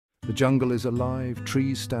The jungle is alive,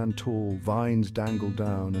 trees stand tall, vines dangle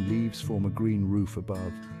down, and leaves form a green roof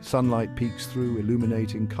above. Sunlight peeks through,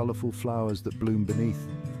 illuminating colorful flowers that bloom beneath.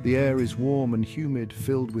 The air is warm and humid,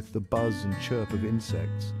 filled with the buzz and chirp of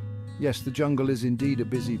insects. Yes, the jungle is indeed a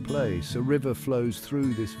busy place. A river flows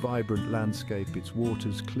through this vibrant landscape, its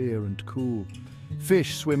waters clear and cool.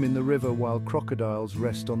 Fish swim in the river while crocodiles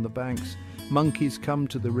rest on the banks. Monkeys come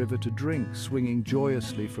to the river to drink, swinging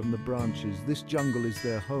joyously from the branches. This jungle is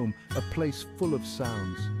their home, a place full of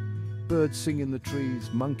sounds. Birds sing in the trees,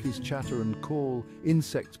 monkeys chatter and call,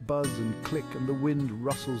 insects buzz and click, and the wind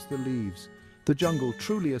rustles the leaves. The jungle,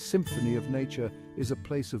 truly a symphony of nature, is a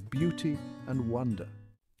place of beauty and wonder.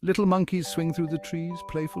 Little monkeys swing through the trees,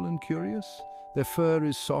 playful and curious. Their fur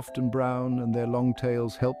is soft and brown, and their long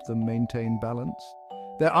tails help them maintain balance.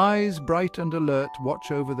 Their eyes, bright and alert,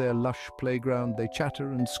 watch over their lush playground. They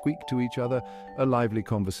chatter and squeak to each other, a lively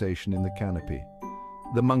conversation in the canopy.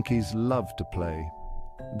 The monkeys love to play.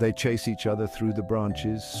 They chase each other through the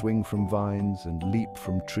branches, swing from vines, and leap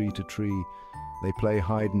from tree to tree. They play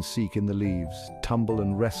hide and seek in the leaves, tumble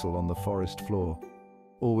and wrestle on the forest floor.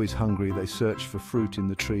 Always hungry, they search for fruit in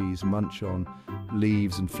the trees, munch on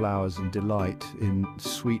leaves and flowers, and delight in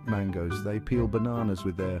sweet mangoes. They peel bananas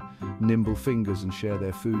with their nimble fingers and share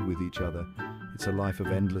their food with each other. It's a life of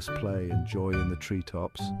endless play and joy in the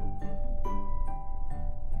treetops.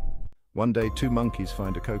 One day, two monkeys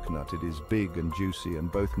find a coconut. It is big and juicy,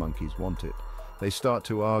 and both monkeys want it. They start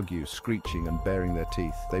to argue, screeching and baring their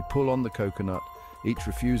teeth. They pull on the coconut, each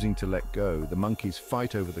refusing to let go. The monkeys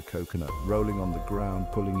fight over the coconut, rolling on the ground,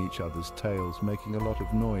 pulling each other's tails, making a lot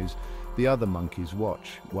of noise. The other monkeys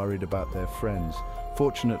watch, worried about their friends.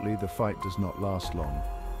 Fortunately, the fight does not last long.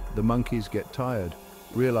 The monkeys get tired,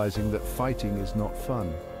 realizing that fighting is not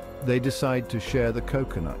fun. They decide to share the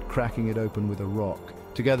coconut, cracking it open with a rock.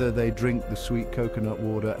 Together they drink the sweet coconut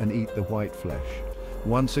water and eat the white flesh.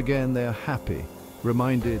 Once again they are happy,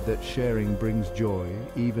 reminded that sharing brings joy,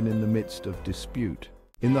 even in the midst of dispute.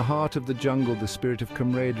 In the heart of the jungle, the spirit of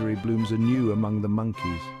camaraderie blooms anew among the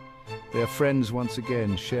monkeys. They are friends once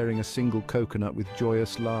again, sharing a single coconut with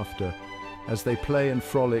joyous laughter. As they play and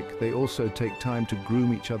frolic, they also take time to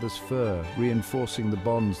groom each other's fur, reinforcing the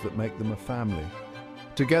bonds that make them a family.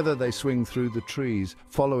 Together they swing through the trees,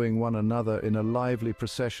 following one another in a lively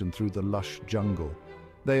procession through the lush jungle.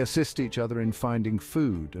 They assist each other in finding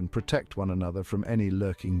food and protect one another from any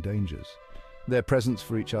lurking dangers. Their presence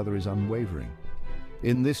for each other is unwavering.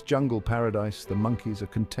 In this jungle paradise, the monkeys are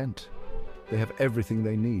content. They have everything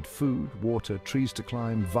they need: food, water, trees to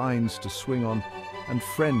climb, vines to swing on, and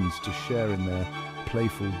friends to share in their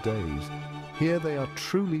playful days. Here they are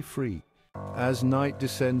truly free. As night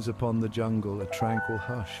descends upon the jungle, a tranquil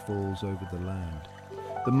hush falls over the land.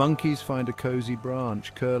 The monkeys find a cozy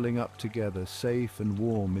branch, curling up together, safe and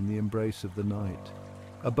warm in the embrace of the night.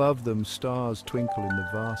 Above them, stars twinkle in the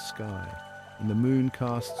vast sky, and the moon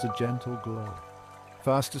casts a gentle glow.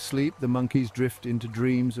 Fast asleep, the monkeys drift into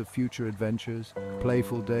dreams of future adventures,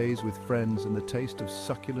 playful days with friends, and the taste of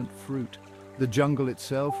succulent fruit. The jungle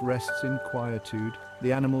itself rests in quietude.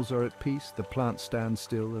 The animals are at peace, the plants stand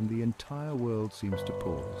still, and the entire world seems to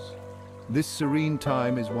pause. This serene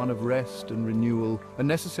time is one of rest and renewal, a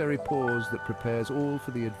necessary pause that prepares all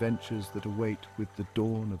for the adventures that await with the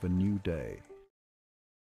dawn of a new day.